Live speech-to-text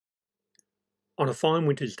On a fine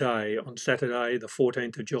winter's day, on Saturday the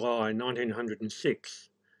 14th of July 1906,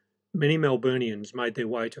 many Melburnians made their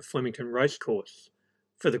way to Flemington Race Course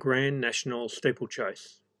for the Grand National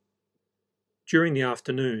Steeplechase. During the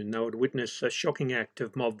afternoon they would witness a shocking act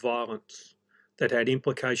of mob violence that had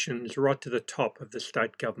implications right to the top of the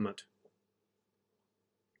state government.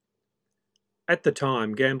 At the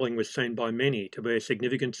time, gambling was seen by many to be a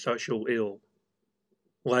significant social ill.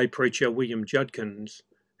 Lay preacher William Judkins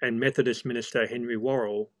and Methodist minister Henry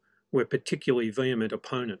Worrell were particularly vehement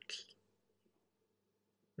opponents.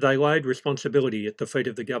 They laid responsibility at the feet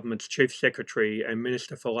of the government's Chief Secretary and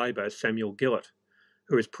Minister for Labour, Samuel Gillett,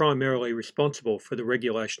 who was primarily responsible for the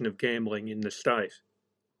regulation of gambling in the state.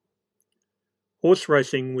 Horse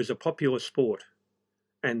racing was a popular sport,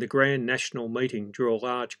 and the Grand National meeting drew a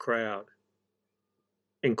large crowd,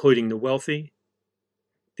 including the wealthy,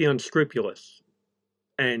 the unscrupulous,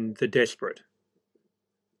 and the desperate.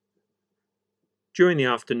 During the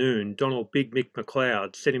afternoon, Donald Big Mick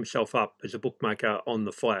McLeod set himself up as a bookmaker on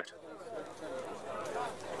the flat.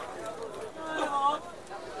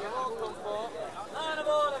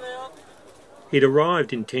 He'd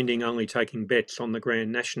arrived intending only taking bets on the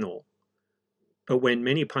Grand National, but when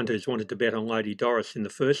many punters wanted to bet on Lady Doris in the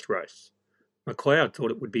first race, McLeod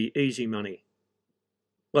thought it would be easy money.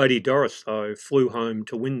 Lady Doris, though, flew home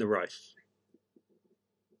to win the race.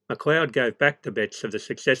 McLeod gave back the bets of the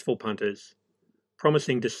successful punters,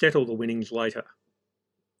 promising to settle the winnings later.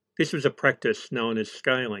 This was a practice known as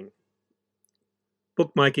scaling.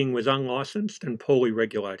 Bookmaking was unlicensed and poorly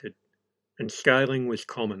regulated, and scaling was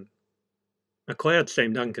common. McLeod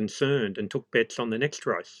seemed unconcerned and took bets on the next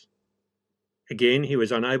race. Again, he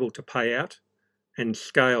was unable to pay out and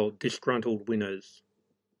scaled disgruntled winners.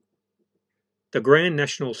 The Grand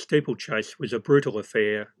National Steeplechase was a brutal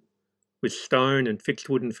affair, with stone and fixed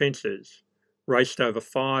wooden fences, raced over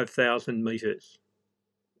 5,000 metres.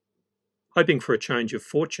 Hoping for a change of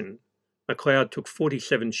fortune, McLeod took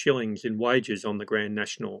 47 shillings in wagers on the Grand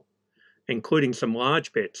National, including some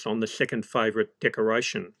large bets on the second favourite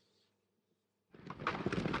Decoration.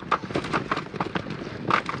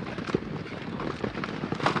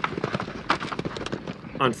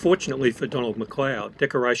 Unfortunately for Donald McLeod,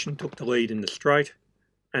 Decoration took the lead in the straight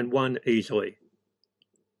and won easily.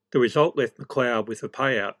 The result left McLeod with a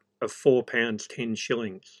payout of £4 10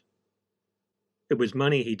 shillings. It was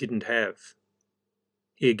money he didn't have.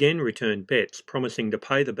 He again returned bets, promising to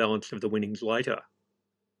pay the balance of the winnings later.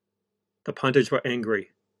 The punters were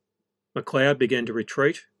angry. McLeod began to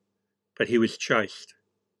retreat, but he was chased.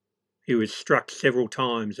 He was struck several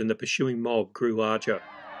times and the pursuing mob grew larger.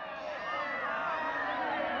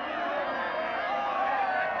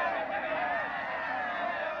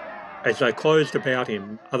 As they closed about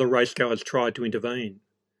him, other racegoers tried to intervene.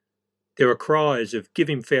 There were cries of "Give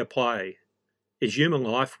him fair play. Is human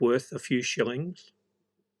life worth a few shillings?"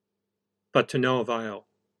 But to no avail.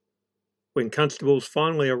 When constables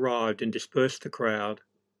finally arrived and dispersed the crowd,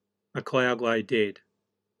 McLeod lay dead.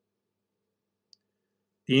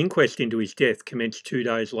 The inquest into his death commenced 2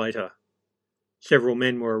 days later. Several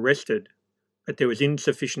men were arrested, but there was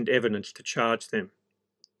insufficient evidence to charge them.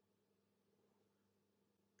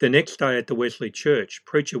 The next day at the Wesley Church,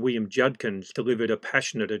 preacher William Judkins delivered a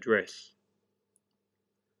passionate address.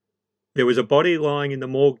 "There was a body lying in the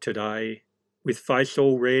morgue today, with face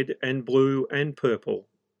all red and blue and purple,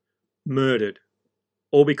 murdered,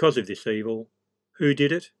 all because of this evil. Who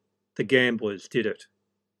did it? The gamblers did it."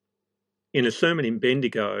 In a sermon in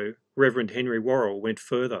Bendigo, Reverend Henry Worrell went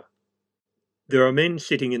further. "There are men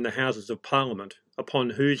sitting in the Houses of Parliament upon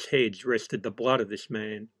whose heads rested the blood of this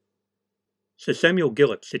man. Sir Samuel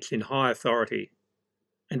Gillett sits in high authority,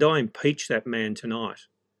 and I impeach that man tonight,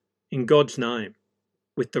 in God's name,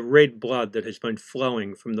 with the red blood that has been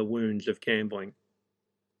flowing from the wounds of gambling."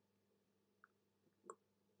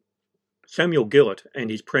 Samuel Gillett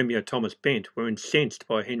and his Premier Thomas Bent were incensed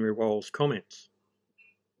by Henry Worrell's comments.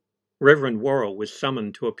 Reverend Worrell was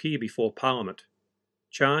summoned to appear before Parliament,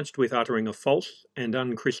 charged with uttering a false and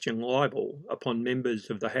unchristian libel upon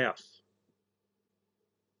members of the House.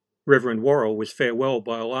 Reverend Worrell was farewelled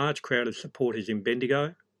by a large crowd of supporters in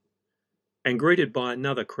Bendigo and greeted by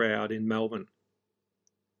another crowd in Melbourne.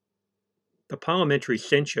 The parliamentary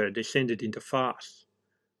censure descended into farce,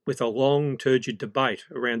 with a long, turgid debate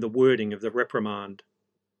around the wording of the reprimand.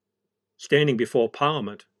 Standing before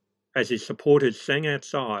Parliament, as his supporters sang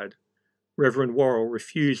outside, Reverend Worrell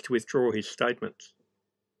refused to withdraw his statements.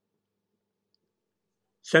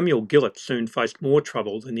 Samuel Gillett soon faced more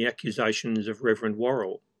trouble than the accusations of Reverend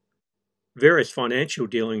Worrell. Various financial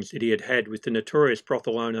dealings that he had had with the notorious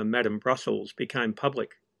brothel owner Madame Brussels became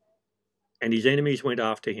public, and his enemies went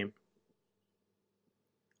after him.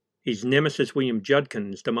 His nemesis William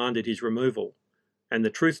Judkins demanded his removal, and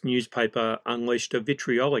the Truth newspaper unleashed a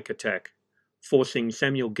vitriolic attack, forcing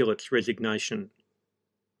Samuel Gillett's resignation.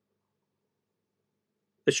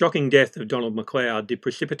 The shocking death of Donald MacLeod did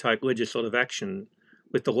precipitate legislative action,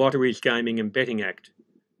 with the Lotteries, Gaming and Betting Act,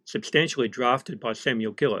 substantially drafted by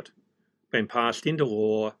Samuel Gillett, being passed into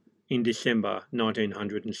law in December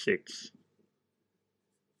 1906.